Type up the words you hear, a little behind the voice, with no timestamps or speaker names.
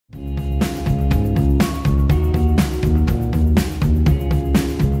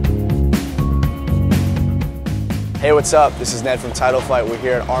Hey, what's up? This is Ned from Title Fight. We're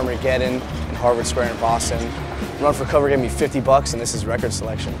here at Armageddon in Harvard Square in Boston. Run for Cover gave me 50 bucks, and this is record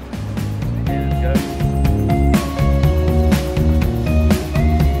selection. What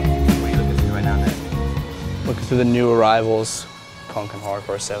are you looking through right now, Ned? Looking through the new arrivals, punk and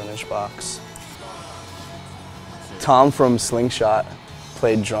hardcore 7-inch box. Tom from Slingshot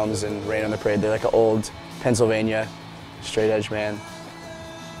played drums in Rain on the Parade. They're like an old Pennsylvania straight edge band.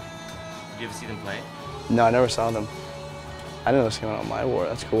 Did you ever see them play? No, I never saw them. I didn't know this came out on my war.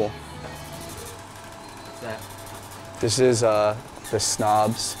 That's cool. What's that? This is the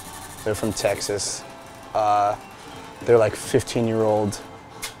Snobs. They're from Texas. They're like 15-year-old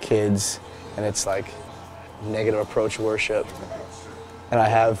kids, and it's like negative approach worship. And I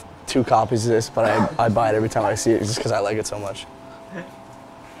have 2 copies of this, but I buy it every time I see it just because I like it so much.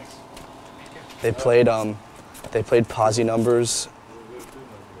 They played Posse Numbers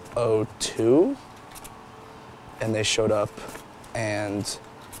 02. And they showed up, and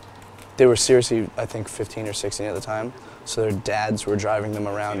they were seriously, I think, 15 or 16 at the time. So their dads were driving them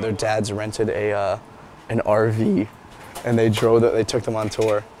around. Their dads rented an RV, and they took them on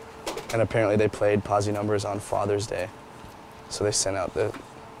tour. And apparently they played Posse Numbers on Father's Day. So they sent out the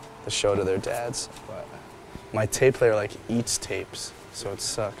show to their dads. But my tape player like eats tapes, so it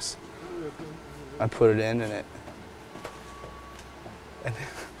sucks. I put it in, and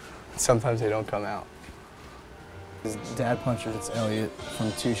sometimes they don't come out. His dad punchers, it's Elliot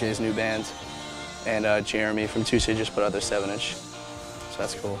from Touche's new band, and Jeremy from Touche just put out their 7-inch, so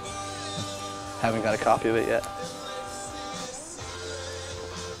that's cool. Haven't got a copy of it yet.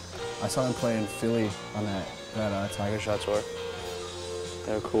 I saw them play in Philly on that Tiger Shot tour.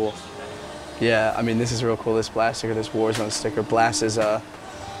 They were cool. Yeah, I mean, this is real cool, this Blast sticker, this Warzone sticker. Blast is a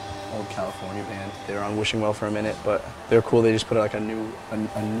old California band. They were on Wishing Well for a minute, but they're cool. They just put like a new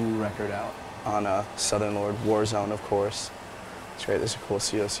record out on Southern Lord, Warzone, of course. It's great. There's a cool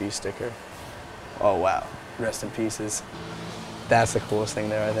COC sticker. Oh wow, rest in pieces. That's the coolest thing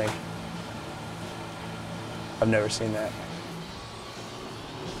there, I think. I've never seen that.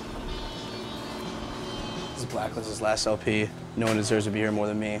 This is Blacklisted's last LP. No one deserves to be here more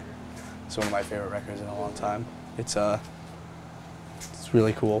than me. It's one of my favorite records in a long time. It's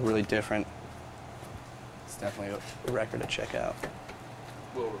really cool, really different. It's definitely a record to check out.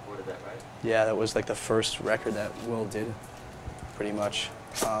 Will recorded that, right? Yeah, that was like the first record that Will did, pretty much,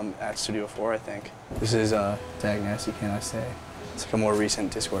 at Studio 4, I think. This is Dag Nasty, Can I Say? It's like a more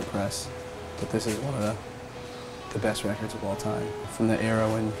recent Discord press, but this is one of the best records of all time. From the era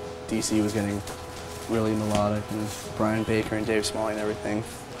when DC was getting really melodic, and Brian Baker and Dave Smalley and everything.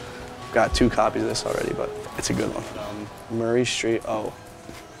 I've got 2 copies of this already, but it's a good one. Murray Street,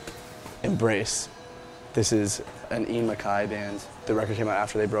 Embrace. This is an Ian MacKaye band. The record came out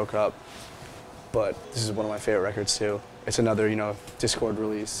after they broke up, but this is one of my favorite records too. It's another, Discord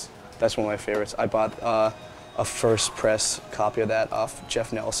release. That's one of my favorites. I bought a first press copy of that off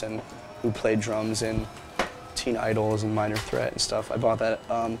Jeff Nelson, who played drums in Teen Idols and Minor Threat and stuff. I bought that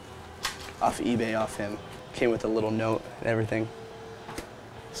off eBay off him. Came with a little note and everything,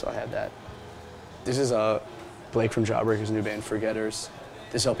 so I had that. This is Blake from Jawbreaker's new band, Forgetters.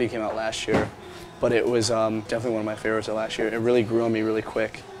 This LP came out last year, but it was definitely one of my favorites of last year. It really grew on me really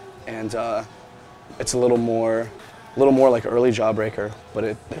quick, and it's a little more like early Jawbreaker,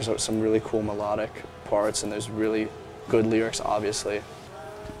 but there's some really cool melodic parts, and there's really good lyrics, obviously.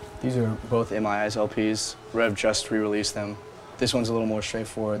 These are both In My Eyes LPs. Rev just re-released them. This one's a little more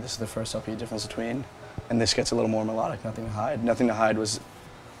straightforward. This is the first LP, Difference Between, and this gets a little more melodic, Nothing to Hide. Nothing to Hide was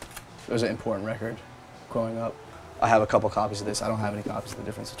an important record growing up. I have a couple copies of this. I don't have any copies of The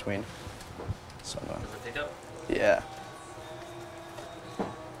Difference Between. So yeah.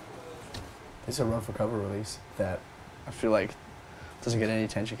 This is a Run for Cover release that I feel like doesn't get any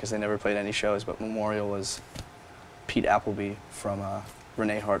attention because they never played any shows, but Memorial was Pete Appleby from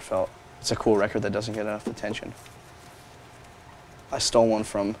Renee Hartfelt. It's a cool record that doesn't get enough attention. I stole one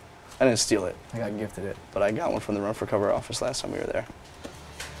from, I didn't steal it, I got gifted it, but I got one from the Run for Cover office last time we were there.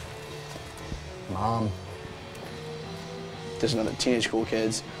 Mom. There's another Teenage Cool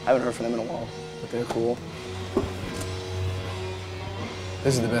Kids. I haven't heard from them in a while, but they're cool.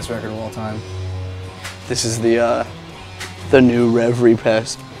 This is the best record of all time. This is the new Rev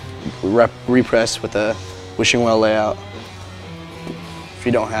repress with the Wishing Well layout. If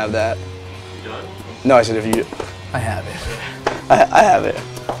you don't have that. You done? No, I said if you. I have it. I have it.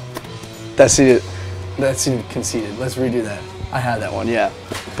 That's conceded. Let's redo that. I had that one, yeah.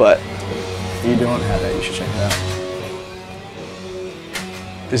 But if you don't have that, you should check it out.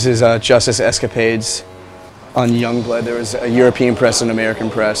 This is Justice Escapades on Youngblood. There was a European press and an American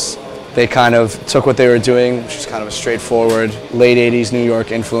press. They kind of took what they were doing, which was kind of a straightforward late 80s New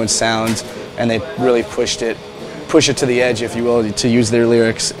York influenced sound, and they really pushed it to the edge, if you will, to use their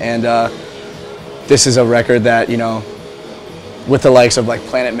lyrics. And this is a record that, you know, with the likes of like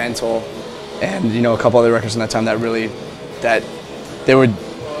Planet Mental and, you know, a couple other records in that time that really, they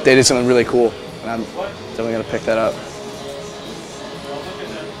did something really cool, and I'm definitely gonna pick that up.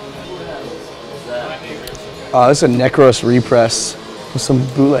 This is a Necros repress with some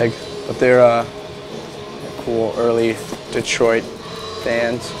bootleg, but they're a cool early Detroit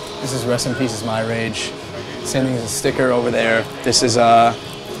band. This is Rest in Peace Is My Rage. Same thing as a sticker over there. This is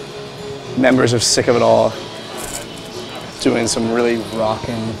members of Sick of It All doing some really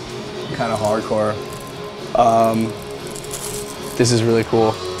rockin' kind of hardcore. This is really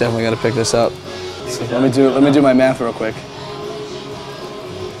cool. Definitely got to pick this up. So let me do my math real quick.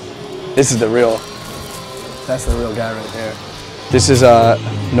 This is the real. That's the real guy right there. This is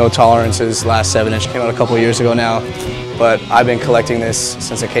No Tolerance's last 7-inch. Came out a couple years ago now, but I've been collecting this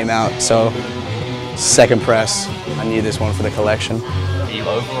since it came out. So second press. I need this one for the collection. Are you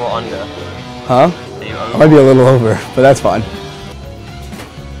over or under? Huh? Are you over? I might be a little over, but that's fine.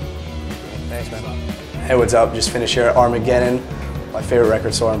 Thanks, man. Hey, what's up? Just finished here at Armageddon, my favorite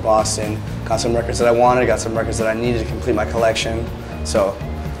record store in Boston. Got some records that I wanted, got some records that I needed to complete my collection. So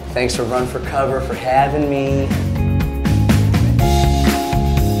thanks to Run for Cover for having me.